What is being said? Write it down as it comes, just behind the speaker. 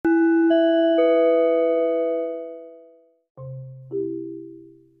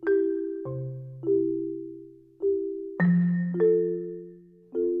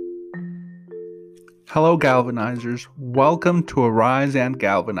Hello, Galvanizers. Welcome to Arise and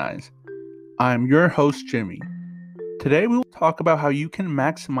Galvanize. I'm your host, Jimmy. Today, we will talk about how you can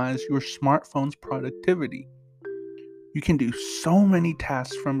maximize your smartphone's productivity. You can do so many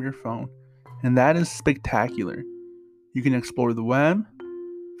tasks from your phone, and that is spectacular. You can explore the web,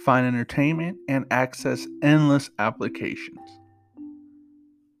 find entertainment, and access endless applications.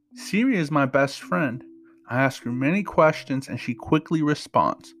 Siri is my best friend. I ask her many questions, and she quickly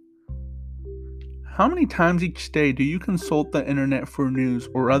responds. How many times each day do you consult the internet for news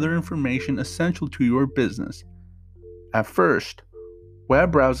or other information essential to your business? At first,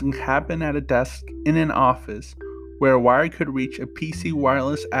 web browsing happened at a desk in an office where a wire could reach a PC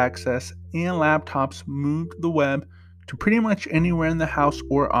wireless access, and laptops moved the web to pretty much anywhere in the house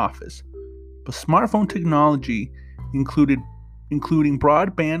or office. But smartphone technology, including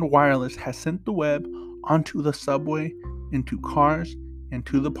broadband wireless, has sent the web onto the subway, into cars, and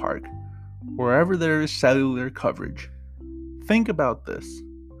to the park, wherever there is cellular coverage. Think about this.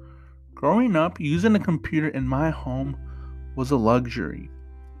 Growing up, using a computer in my home was a luxury.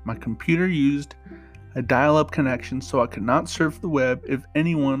 My computer used a dial-up connection, so I could not surf the web if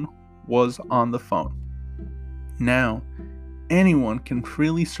anyone was on the phone. Now, anyone can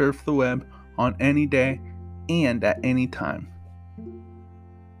freely surf the web on any day and at any time.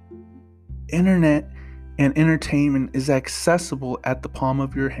 Internet and entertainment is accessible at the palm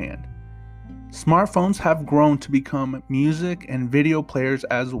of your hand. Smartphones have grown to become music and video players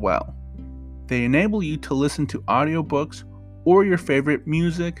as well. They enable you to listen to audiobooks or your favorite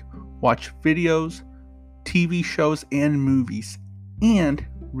music, watch videos, TV shows and movies, and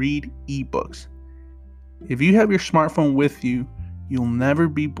read ebooks. If you have your smartphone with you, you'll never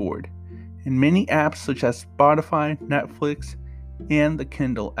be bored. And many apps such as Spotify, Netflix, and the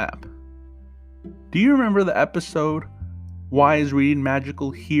Kindle app. Do you remember the episode, Why is Reading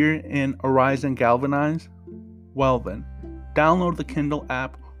Magical, here in Arise and Galvanize? Well then, download the Kindle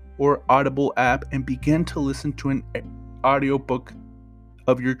app or Audible app and begin to listen to an audiobook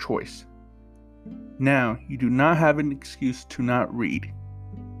of your choice. Now, you do not have an excuse to not read.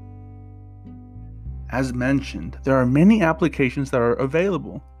 As mentioned, there are many applications that are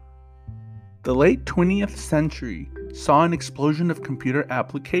available. The late 20th century saw an explosion of computer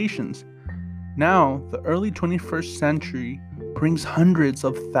applications. Now, the early 21st century brings hundreds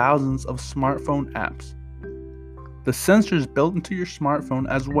of thousands of smartphone apps. The sensors built into your smartphone,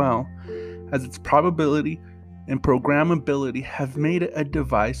 as well as its probability and programmability, have made it a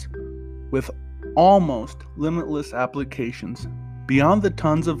device with almost limitless applications beyond the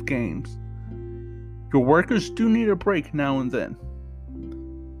tons of games. Your workers do need a break now and then.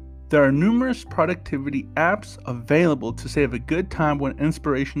 There are numerous productivity apps available to save a good time when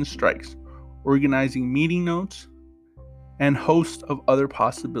inspiration strikes, organizing meeting notes, and hosts of other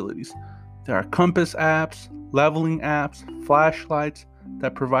possibilities. There are compass apps, leveling apps, flashlights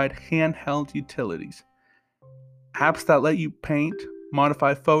that provide handheld utilities, apps that let you paint,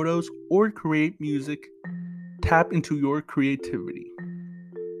 modify photos, or create music. Tap into your creativity.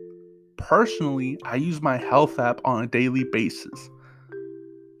 Personally, I use my health app on a daily basis.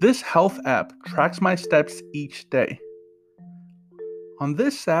 This health app tracks my steps each day. On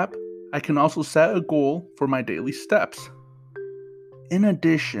this app, I can also set a goal for my daily steps. In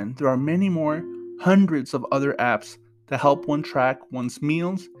addition, there are many more, hundreds of other apps that help one track one's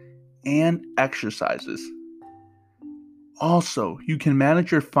meals and exercises. Also, you can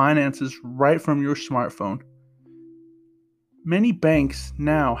manage your finances right from your smartphone. Many banks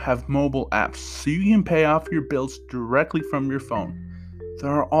now have mobile apps, so you can pay off your bills directly from your phone. There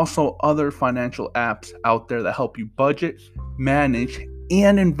are also other financial apps out there that help you budget, manage,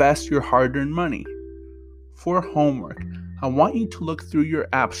 and invest your hard-earned money. For homework, I want you to look through your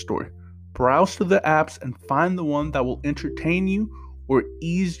app store, browse through the apps, and find the one that will entertain you or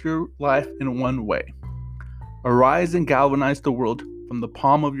ease your life in one way. Arise and galvanize the world from the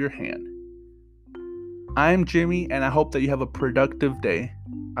palm of your hand. I'm Jimmy, and I hope that you have a productive day.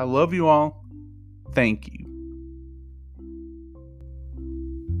 I love you all. Thank you.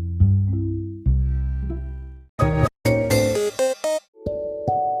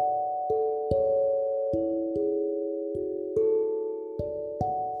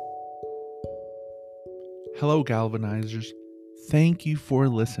 Hello, Galvanizers. Thank you for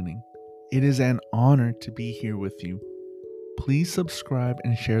listening. It is an honor to be here with you. Please subscribe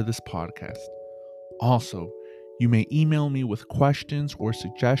and share this podcast. Also, you may email me with questions or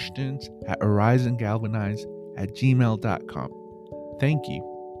suggestions at ariseandgalvanize@gmail.com. Thank you.